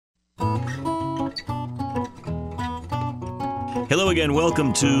Hello again.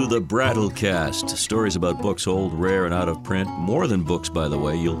 Welcome to the Brattlecast. Stories about books old, rare, and out of print. More than books, by the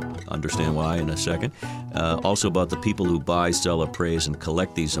way. You'll understand why in a second. Also about the people who buy, sell, appraise, and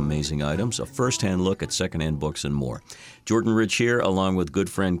collect these amazing items. A first-hand look at second-hand books and more. Jordan Rich here, along with good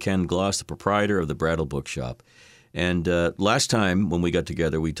friend Ken Gloss, the proprietor of the Brattle Bookshop. And last time when we got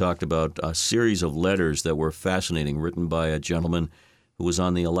together, we talked about a series of letters that were fascinating, written by a gentleman who was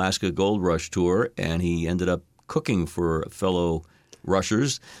on the Alaska Gold Rush tour, and he ended up cooking for fellow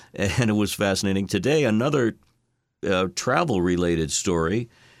rushers, and it was fascinating. Today, another travel-related story,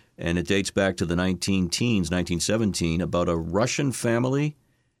 and it dates back to the 1917, about a Russian family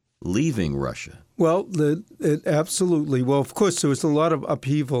leaving Russia. Well, absolutely. Well, of course, there was a lot of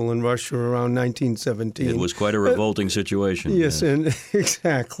upheaval in Russia around 1917. It was quite a revolting situation. Yes, and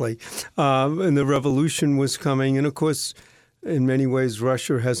exactly. And the revolution was coming. And, of course, in many ways,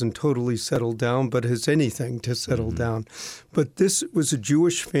 Russia hasn't totally settled down, but has anything to settle down. But this was a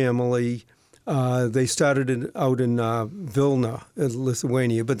Jewish family. They started out in Vilna,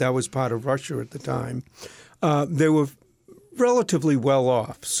 Lithuania, but that was part of Russia at the time. They were relatively well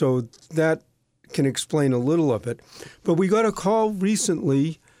off, so that can explain a little of it. But we got a call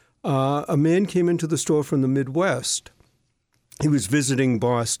recently. A man came into the store from the Midwest. He was visiting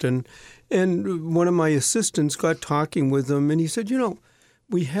Boston, and one of my assistants got talking with him, and he said,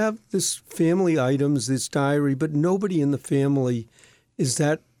 we have this family items, this diary, but nobody in the family is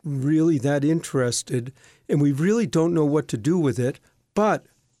really that interested, and we really don't know what to do with it, but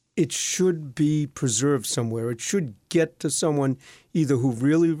it should be preserved somewhere. It should get to someone either who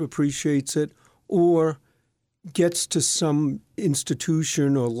really appreciates it or gets to some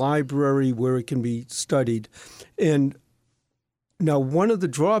institution or library where it can be studied. And now one of the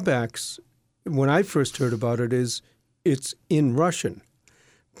drawbacks when I first heard about it is it's in Russian.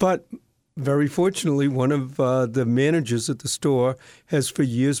 But very fortunately, one of the managers at the store has for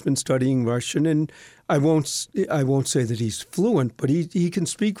years been studying Russian, and I won't say that he's fluent, but he can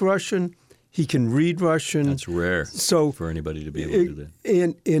speak Russian. He can read Russian. That's rare for anybody to be able to do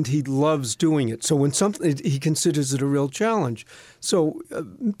that. And he loves doing it. So when something, he considers it a real challenge. So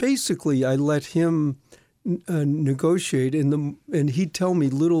basically, I let him negotiate, and he'd tell me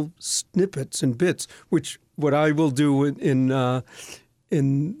little snippets and bits, which what I will do in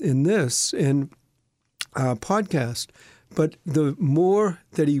this podcast. But the more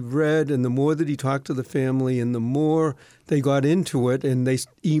that he read and the more that he talked to the family and the more they got into it and they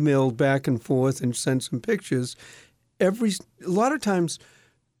emailed back and forth and sent some pictures, a lot of times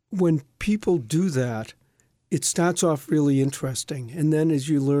when people do that, it starts off really interesting. And then as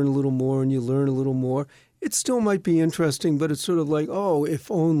you learn a little more and you learn a little more, it still might be interesting, but it's sort of like, oh,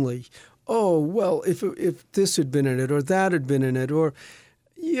 if only. Oh, well, if this had been in it or that had been in it, or,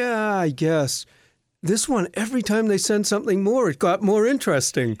 yeah, I guess. This one, every time they sent something more, it got more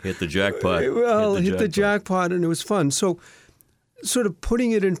interesting. Hit the jackpot. Well, hit the jackpot, and it was fun. So sort of putting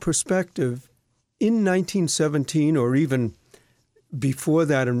it in perspective, in 1917 or even before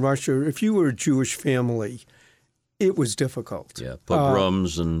that in Russia, if you were a Jewish family, it was difficult. Yeah,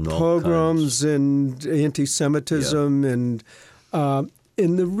 pogroms and all pogroms and anti-Semitism and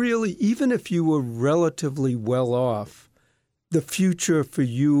even if you were relatively well off, the future for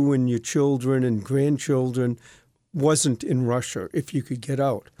you and your children and grandchildren wasn't in Russia if you could get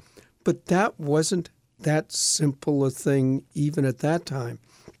out. But that wasn't that simple a thing even at that time.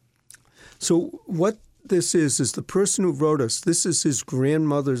 So what this is the person who wrote us, this is his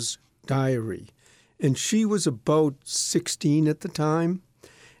grandmother's diary. And she was about 16 at the time.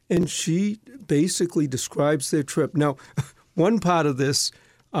 And she basically describes their trip. Now, one part of this,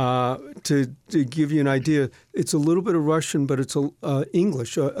 to give you an idea, it's a little bit of Russian, but it's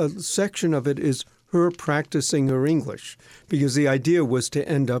English. A section of it is her practicing her English, because the idea was to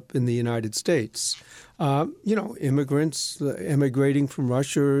end up in the United States. Immigrants immigrating from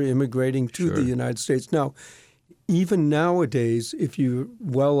Russia, immigrating to the United States. Now, even nowadays, if you're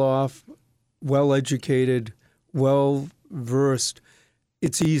well off, well-educated, well-versed,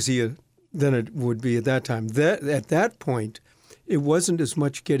 it's easier than it would be at that time. At that point, it wasn't as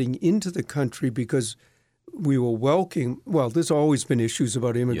much getting into the country because we were there's always been issues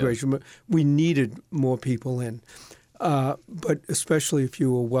about immigration, but we needed more people in, but especially if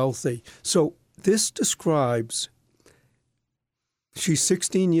you were wealthy. So this describes, she's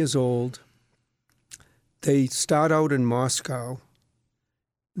 16 years old. They start out in Moscow.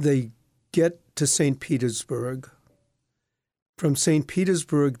 They get to St. Petersburg. From St.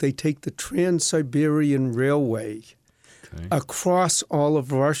 Petersburg, they take the Trans-Siberian Railway across all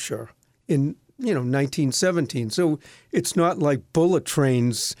of Russia in 1917. So it's not like bullet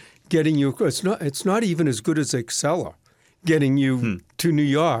trains getting you across. It's not even as good as Excella. getting you to New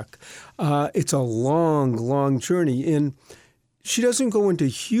York. It's a long, long journey. And she doesn't go into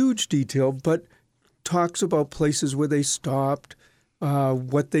huge detail, but talks about places where they stopped,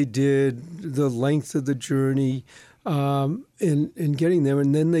 what they did, the length of the journey, in getting there.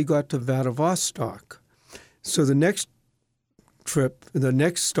 And then they got to Vladivostok. So the next trip, the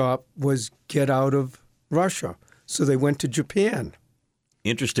next stop was get out of Russia. So they went to Japan.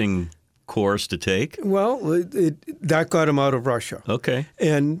 Interesting course to take. Well, that got them out of Russia. Okay.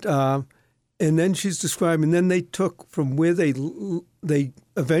 And then she's describing, then they took from where they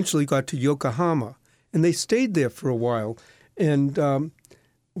eventually got to Yokohama, and they stayed there for a while. And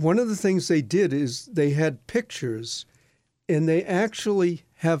one of the things they did is they had pictures, and they actually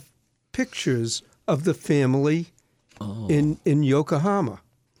have pictures of the family in Yokohama.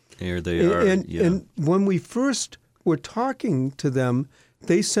 Here they are. And when we first were talking to them,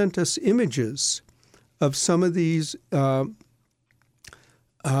 they sent us images of some of these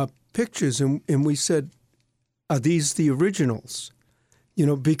pictures, and we said, "Are these the originals?" You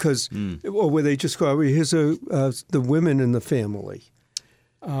know, because or where they just go, "Here's the women in the family."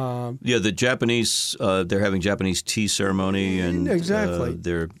 The Japanese, they're having Japanese tea ceremony, and exactly.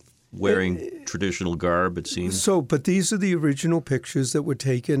 They're wearing traditional garb, it seems. So, but these are the original pictures that were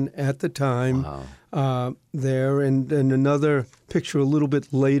taken at the time. Wow. There, and another picture a little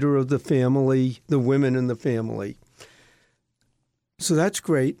bit later of the family, the women in the family. So that's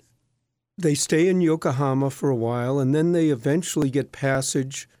great. They stay in Yokohama for a while, and then they eventually get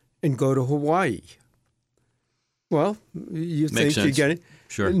passage and go to Hawaii. Well, you Makes think sense. you get it.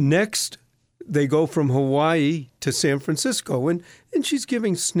 Sure. Next, they go from Hawaii to San Francisco, and she's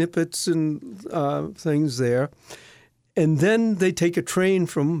giving snippets and things there. And then they take a train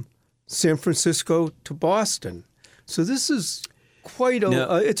from San Francisco to Boston. So this is quite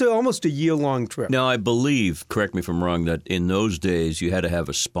it's almost a year-long trip. Now, I believe, correct me if I'm wrong, that in those days you had to have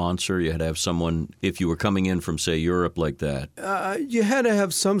a sponsor. You had to have someone, if you were coming in from, say, Europe like that. You had to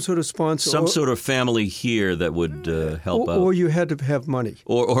have some sort of sponsor. Some sort of family here that would help out. Or you had to have money.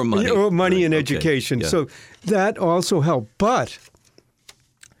 Or money. Or money Right. and Okay. education. Yeah. So that also helped. But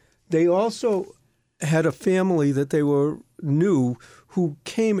they also had a family that they knew who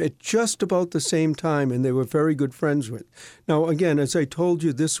came at just about the same time, and they were very good friends with. Now, again, as I told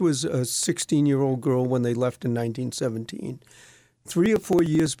you, this was a 16-year-old girl when they left in 1917. 3 or 4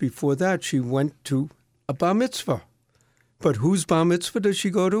 years before that, she went to a bar mitzvah. But whose bar mitzvah does she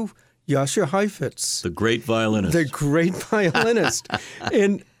go to? Jascha Heifetz. The great violinist. The great violinist.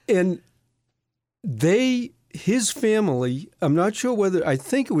 and his family, I'm not sure whether, I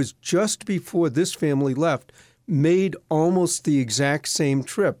think it was just before this family left, made almost the exact same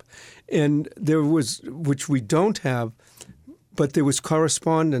trip. And there was, which we don't have, but there was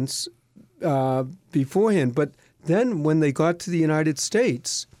correspondence beforehand. But then when they got to the United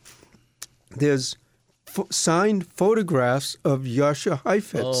States, there's signed photographs of Jascha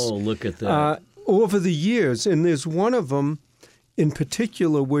Heifetz. Oh, look at that. Over the years. And there's one of them in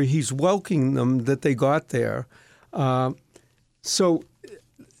particular where he's welcoming them that they got there. So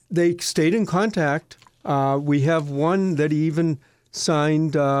they stayed in contact. We have one that he even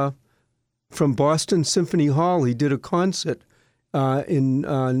signed from Boston Symphony Hall. He did a concert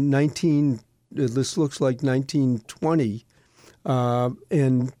in this looks like 1920,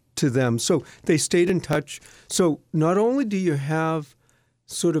 and to them. So they stayed in touch. So not only do you have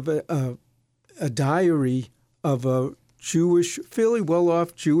sort of a diary of a Jewish, fairly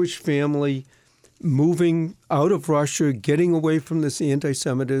well-off Jewish family moving out of Russia, getting away from this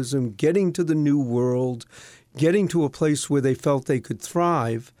anti-Semitism, getting to the New World, getting to a place where they felt they could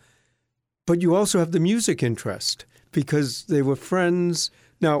thrive. But you also have the music interest because they were friends.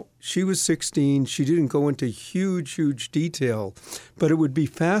 Now, she was 16. She didn't go into huge detail, but it would be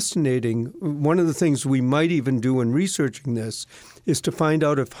fascinating. One of the things we might even do in researching this is to find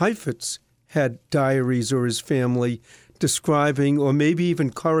out if Heifetz had diaries or his family describing, or maybe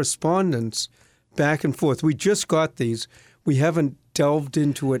even correspondence back and forth. We just got these. We haven't delved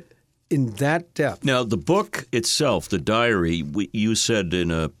into it in that depth. Now, the book itself, the diary, you said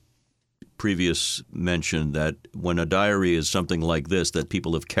in a previous mention that when a diary is something like this that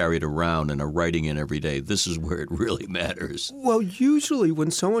people have carried around and are writing in every day, this is where it really matters. Well, usually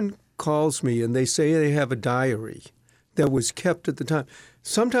when someone calls me and they say they have a diary that was kept at the time,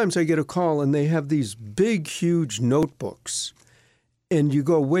 sometimes I get a call and they have these big, huge notebooks. And you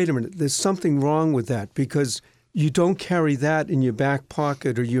go, wait a minute, there's something wrong with that because you don't carry that in your back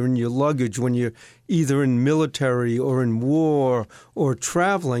pocket or you're in your luggage when you're either in military or in war or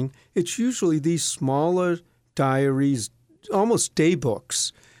traveling. It's usually these smaller diaries, almost day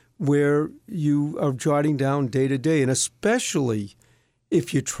books, where you are jotting down day to day, and especially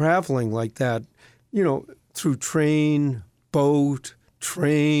if you're traveling like that, through train, boat,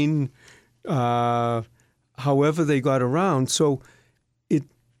 train, however they got around. So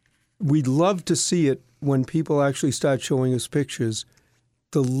we'd love to see it when people actually start showing us pictures,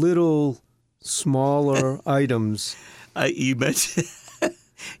 the little smaller items. You mentioned,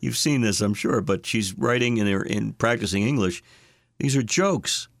 you've seen this, I'm sure, but she's writing in practicing English. These are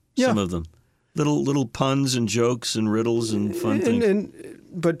jokes, some of them. Little puns and jokes and riddles and fun things.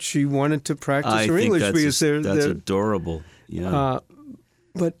 But she wanted to practice her English because that's adorable. Yeah.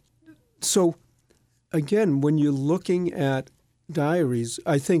 But so, again, when you're looking at diaries,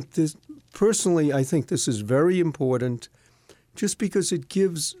 I think this is very important just because it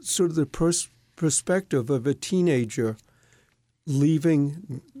gives sort of the perspective of a teenager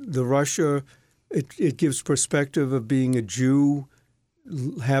leaving the Russia. It gives perspective of being a Jew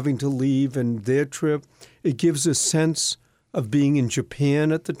having to leave and their trip. It gives a sense of being in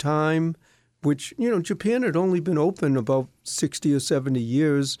Japan at the time, which, Japan had only been open about 60 or 70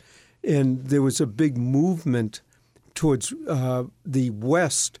 years, and there was a big movement towards the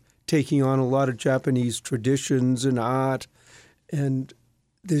West taking on a lot of Japanese traditions and art, and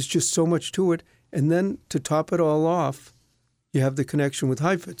there's just so much to it. And then to top it all off, you have the connection with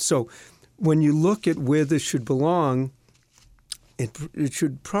Heifetz. So when you look at where this should belong, it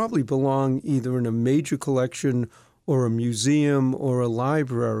should probably belong either in a major collection or a museum or a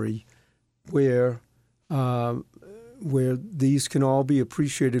library where these can all be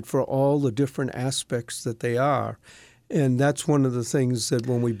appreciated for all the different aspects that they are. And that's one of the things that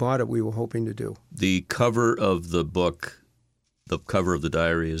when we bought it, we were hoping to do. The cover of the book, the cover of the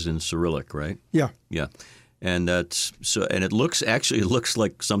diary is in Cyrillic, right? Yeah. Yeah. And that's so. And it looks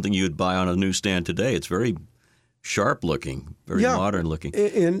like something you'd buy on a newsstand today. It's very sharp looking, very modern looking.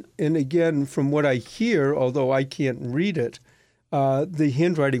 And again, from what I hear, although I can't read it, the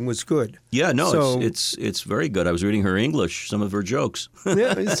handwriting was good. Yeah, no, so, it's very good. I was reading her English, some of her jokes.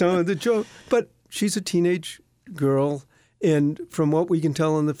 Yeah, some of the jokes. But she's a teenage girl, and from what we can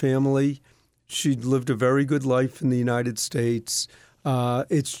tell in the family, she lived a very good life in the United States.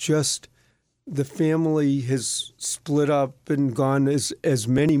 It's just the family has split up and gone as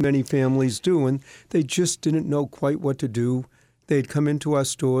many families do, and they just didn't know quite what to do. They'd come into our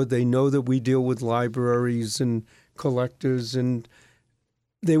store. They know that we deal with libraries and collectors, and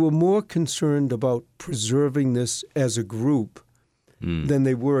they were more concerned about preserving this as a group than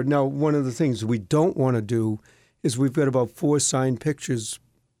they were. Now, one of the things we don't want to do is we've got about 4 signed pictures,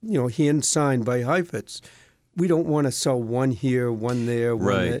 hand signed by Heifetz. We don't want to sell one here, one there,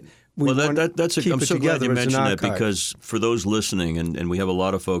 one there. I'm so glad you mentioned that, because for those listening, and we have a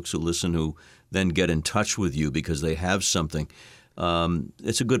lot of folks who listen who then get in touch with you because they have something,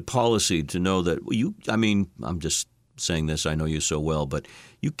 it's a good policy to know that I'm just saying this, I know you so well, but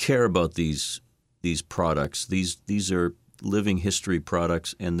you care about these products. These are living history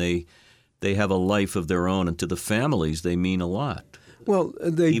products, and they have a life of their own, and to the families they mean a lot. Well,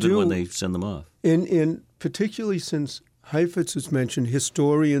 they even do. When they send them off. And particularly since Heifetz has mentioned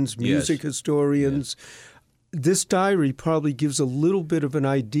historians, music historians. Yes. This diary probably gives a little bit of an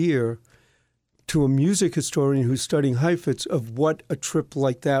idea to a music historian who's studying Heifetz of what a trip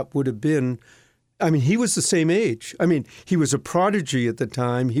like that would have been. I mean, he was the same age. I mean, he was a prodigy at the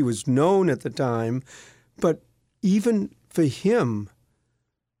time. He was known at the time. But even for him,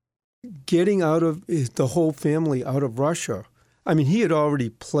 getting out of the whole family out of Russia, I mean, he had already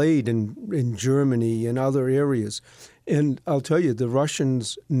played in Germany and other areas. And I'll tell you, the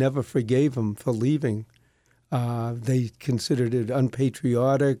Russians never forgave him for leaving. They considered it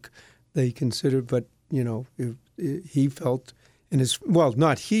unpatriotic. They considered, but, he felt,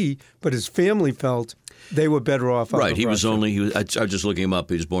 not he, but his family felt they were better off out of Right. Russia. I was just looking him up.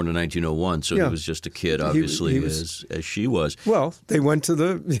 He was born in 1901, so he was just a kid, obviously, as she was. Well, they went to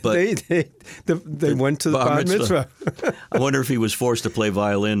the went to the bar mitzvah. I wonder if he was forced to play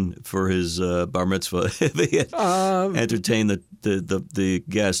violin for his bar mitzvah. If he had entertained the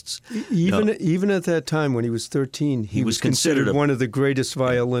guests. Even at that time, when he was 13, he was considered one of the greatest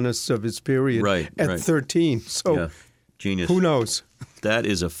violinists of his period. Right. At 13, so genius. Who knows? That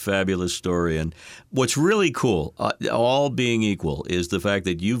is a fabulous story. And what's really cool, all being equal, is the fact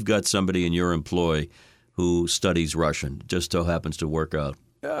that you've got somebody in your employ who studies Russian. Just so happens to work out.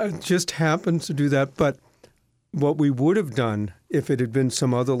 Just happens to do that. But what we would have done if it had been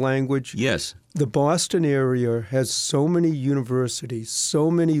some other language. Yes. The Boston area has so many universities,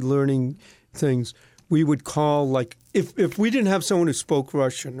 so many learning things. We would call, if we didn't have someone who spoke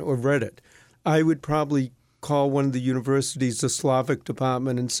Russian or read it, I would probably call one of the universities, the Slavic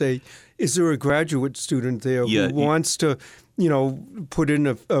department, and say, is there a graduate student there who wants to, put in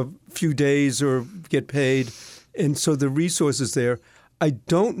a few days or get paid? And so the resource is there. I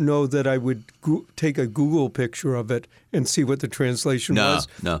don't know that I would take a Google picture of it and see what the translation was.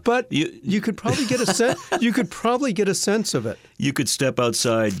 No, but you could probably get a sense. You could probably get a sense of it. You could step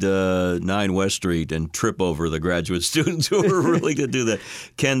outside 9 West Street and trip over the graduate students who are really going to do that.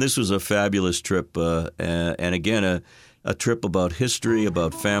 Ken, this was a fabulous trip, and again a trip about history,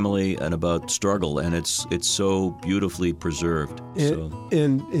 about family, and about struggle, and it's so beautifully preserved.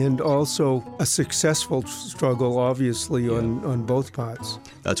 And also a successful struggle, obviously, on both parts.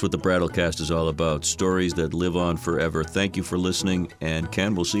 That's what the Brattlecast is all about, stories that live on forever. Thank you for listening, and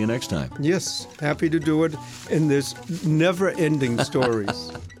Ken, we'll see you next time. Yes, happy to do it, and there's never-ending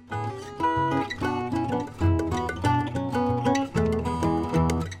stories.